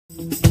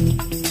Hello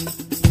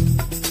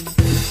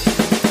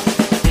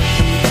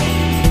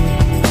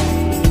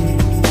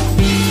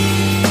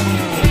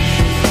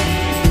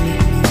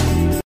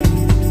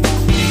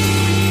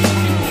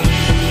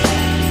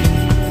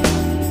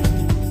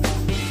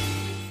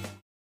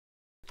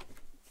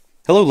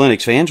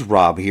Linux fans,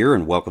 Rob here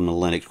and welcome to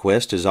Linux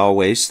Quest. As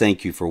always,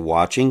 thank you for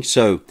watching.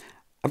 So,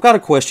 I've got a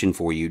question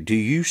for you. Do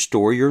you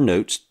store your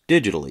notes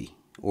digitally?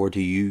 Or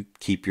do you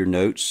keep your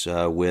notes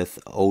with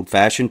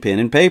old-fashioned pen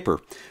and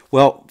paper?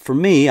 Well, for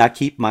me, I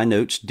keep my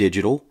notes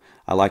digital.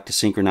 I like to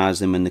synchronize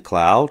them in the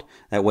cloud.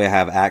 That way I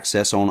have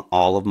access on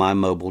all of my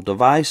mobile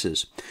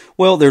devices.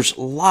 Well, there's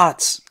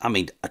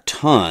a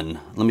ton,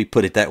 let me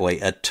put it that way,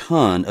 a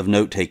ton of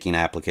note-taking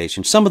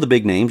applications. Some of the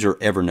big names are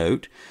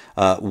Evernote,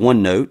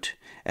 OneNote,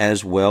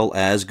 as well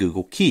as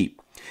Google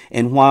Keep.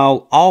 And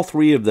while all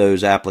three of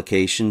those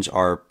applications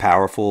are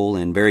powerful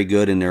and very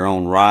good in their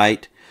own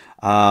right,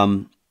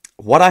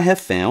 what I have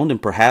found, and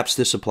perhaps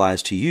this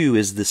applies to you,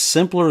 is the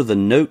simpler the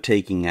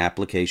note-taking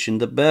application,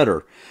 the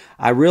better.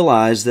 I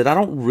realize that I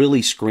don't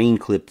really screen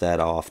clip that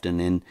often,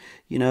 and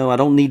I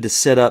don't need to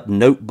set up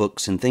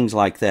notebooks and things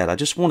like that. I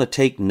just want to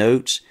take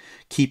notes,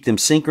 keep them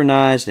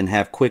synchronized, and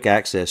have quick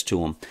access to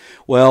them.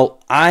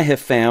 Well, I have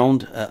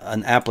found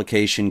an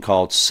application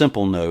called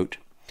Simplenote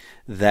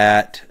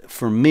that,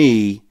 for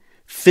me,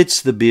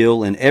 fits the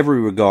bill in every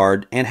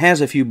regard and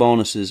has a few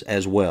bonuses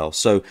as well.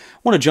 So I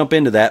want to jump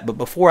into that, but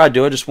before I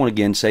do, I just want to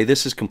again say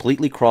this is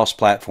completely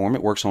cross-platform.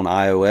 It works on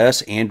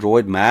iOS,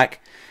 Android,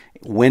 Mac,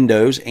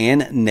 Windows,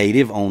 and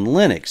native on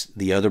Linux.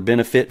 The other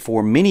benefit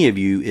for many of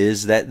you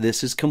is that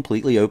this is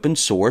completely open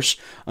source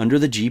under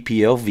the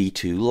GPL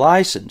v2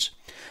 license.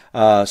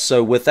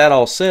 So with that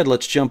all said,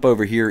 let's jump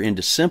over here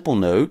into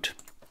Simplenote.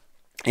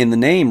 And the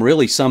name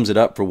really sums it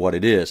up for what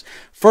it is.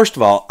 First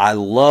of all, I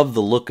love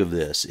the look of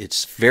this.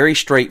 It's very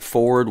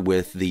straightforward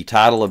with the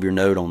title of your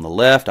note on the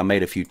left. I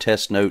made a few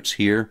test notes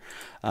here.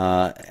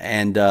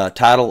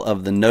 Title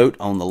of the note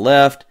on the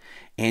left.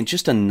 And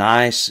just a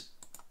nice,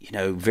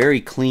 very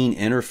clean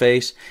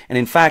interface. And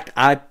in fact,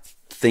 I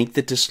think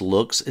that this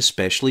looks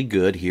especially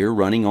good here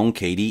running on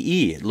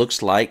KDE. It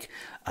looks like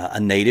a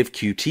native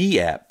Qt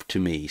app to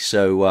me.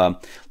 So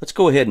let's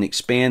go ahead and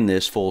expand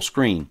this full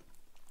screen.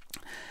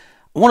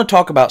 I want to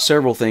talk about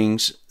several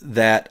things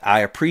that I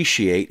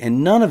appreciate,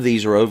 and none of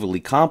these are overly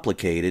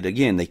complicated.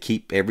 Again, they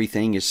keep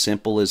everything as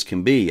simple as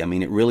can be. I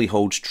mean, it really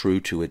holds true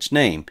to its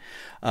name.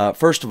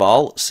 First of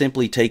all,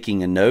 simply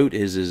taking a note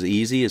is as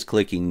easy as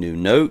clicking New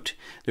Note.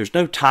 There's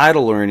no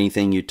title or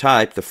anything you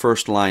type. The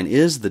first line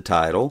is the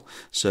title.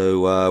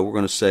 So we're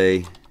going to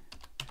say,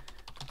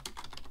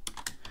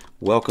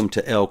 Welcome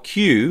to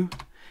LQ.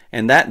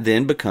 And that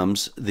then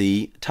becomes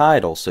the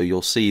title. So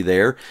you'll see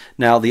there.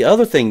 Now the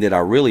other thing that I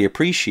really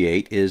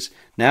appreciate is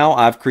now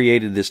I've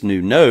created this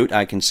new note,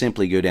 I can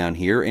simply go down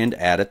here and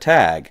add a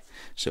tag.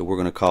 So we're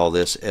going to call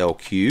this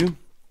LQ.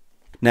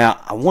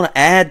 Now I want to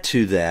add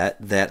to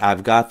that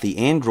I've got the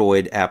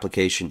Android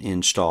application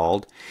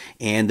installed,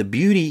 and the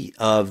beauty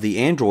of the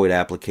Android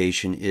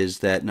application is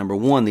that, number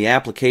one, the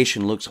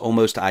application looks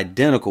almost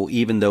identical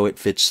even though it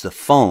fits the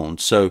phone.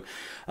 So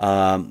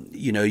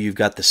you've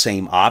got the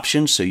same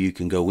options, so you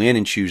can go in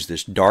and choose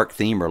this dark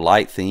theme or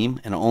light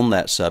theme. And on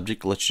that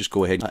subject, let's just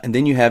go ahead and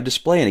then you have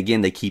display. And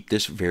again, they keep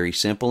this very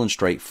simple and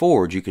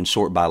straightforward. You can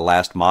sort by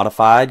last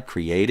modified,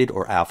 created,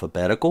 or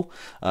alphabetical.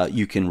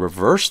 You can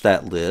reverse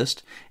that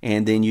list,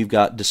 and then you've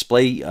got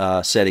display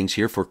settings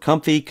here for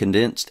comfy,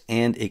 condensed,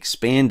 and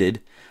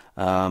expanded.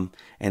 And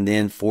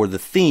then for the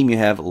theme, you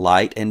have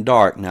light and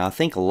dark. Now, I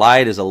think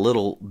light is a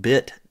little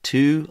bit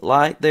too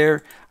light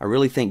there. I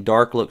really think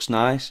dark looks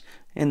nice.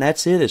 And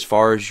that's it as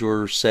far as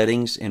your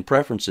settings and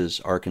preferences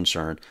are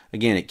concerned.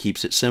 Again, it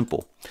keeps it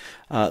simple.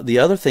 The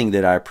other thing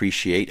that I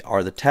appreciate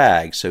are the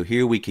tags. So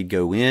here we could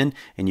go in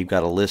and you've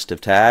got a list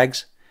of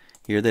tags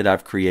here that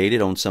I've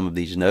created on some of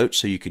these notes.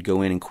 So you could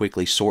go in and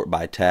quickly sort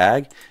by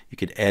tag. You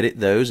could edit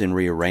those and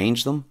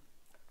rearrange them,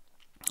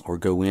 or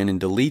go in and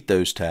delete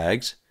those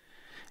tags.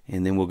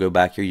 And then we'll go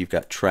back here. You've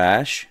got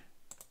trash.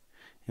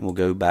 And we'll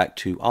go back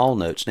to all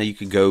notes. Now you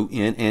could go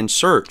in and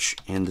search,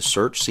 and the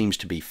search seems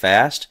to be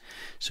fast.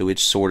 So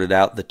it's sorted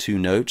out the two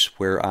notes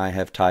where I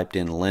have typed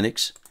in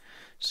Linux.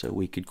 So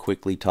we could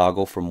quickly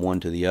toggle from one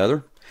to the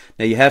other.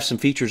 Now you have some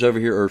features over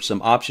here, or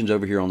some options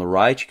over here on the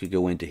right. You could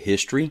go into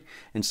history.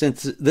 And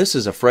since this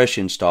is a fresh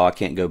install, I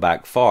can't go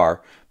back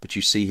far, but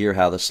you see here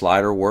how the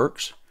slider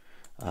works.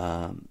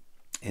 And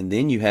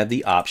then you have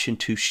the option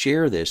to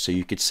share this. So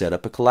you could set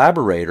up a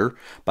collaborator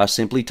by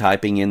simply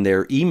typing in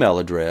their email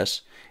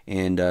address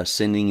and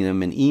sending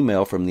them an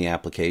email from the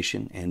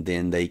application, and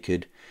then they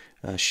could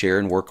share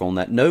and work on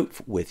that note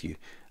with you.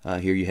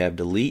 Here you have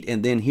delete,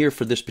 and then here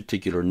for this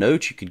particular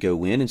note you could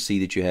go in and see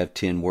that you have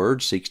 10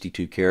 words,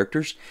 62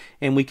 characters,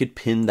 and we could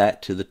pin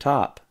that to the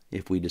top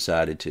if we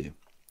decided to.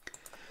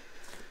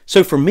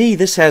 So for me,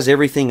 this has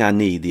everything I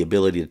need: the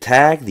ability to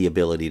tag, the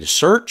ability to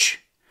search.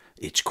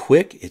 It's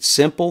quick, it's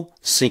simple.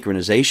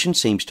 Synchronization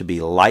seems to be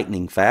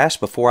lightning fast.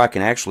 Before I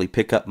can actually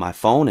pick up my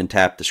phone and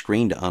tap the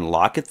screen to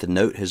unlock it, the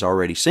note has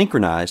already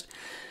synchronized.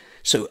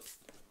 So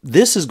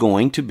this is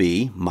going to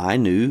be my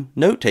new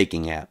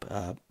note-taking app.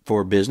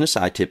 For business,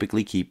 I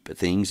typically keep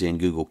things in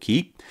Google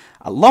Keep.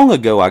 Long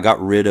ago, I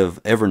got rid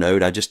of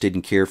Evernote. I just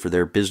didn't care for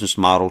their business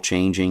model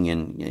changing,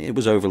 and it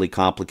was overly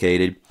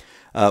complicated.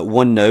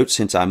 OneNote,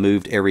 since I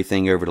moved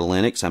everything over to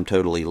Linux, I'm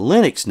totally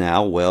Linux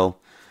now. Well,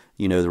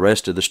 you know the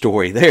rest of the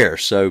story there.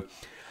 So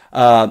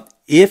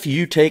if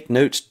you take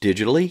notes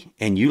digitally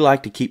and you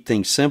like to keep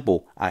things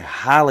simple, I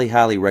highly,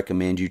 highly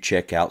recommend you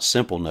check out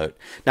Simplenote.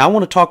 Now, I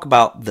want to talk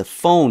about the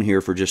phone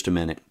here for just a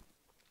minute.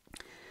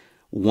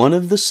 One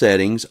of the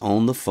settings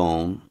on the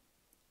phone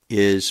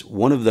is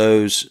one of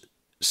those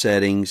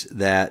settings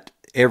that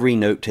every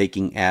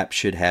note-taking app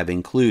should have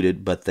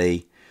included, but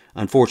they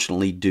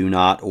unfortunately do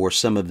not, or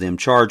some of them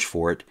charge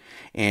for it,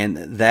 and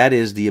that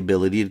is the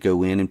ability to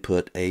go in and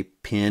put a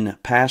PIN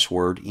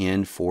password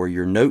in for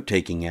your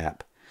note-taking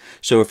app.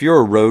 So if you're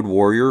a road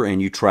warrior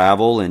and you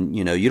travel and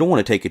you don't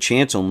want to take a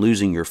chance on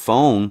losing your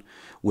phone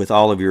with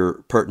all of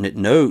your pertinent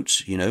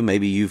notes,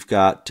 maybe you've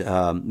got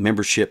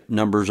membership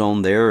numbers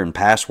on there and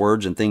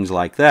passwords and things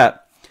like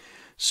that.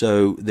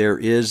 So there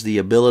is the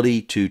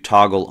ability to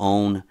toggle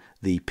on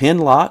the PIN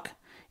lock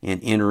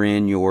and enter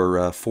in your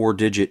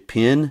 4-digit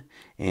PIN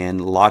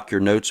and lock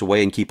your notes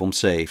away and keep them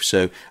safe.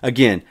 So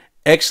again,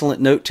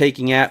 excellent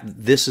note-taking app.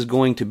 This is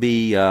going to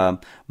be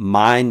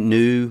my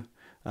new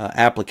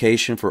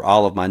application for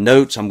all of my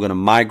notes. I'm going to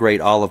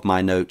migrate all of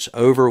my notes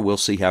over. We'll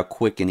see how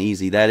quick and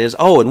easy that is.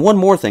 Oh, and one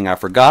more thing I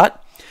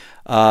forgot.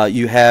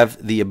 You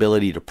have the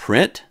ability to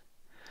print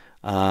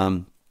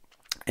and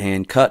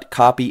cut,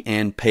 copy,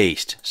 and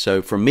paste.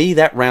 So for me,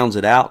 that rounds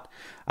it out.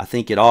 I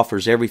think it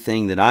offers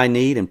everything that I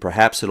need, and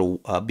perhaps it'll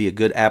be a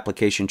good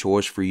application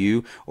choice for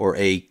you or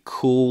a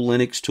cool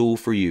Linux tool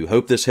for you.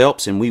 Hope this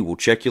helps, and we will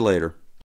check you later.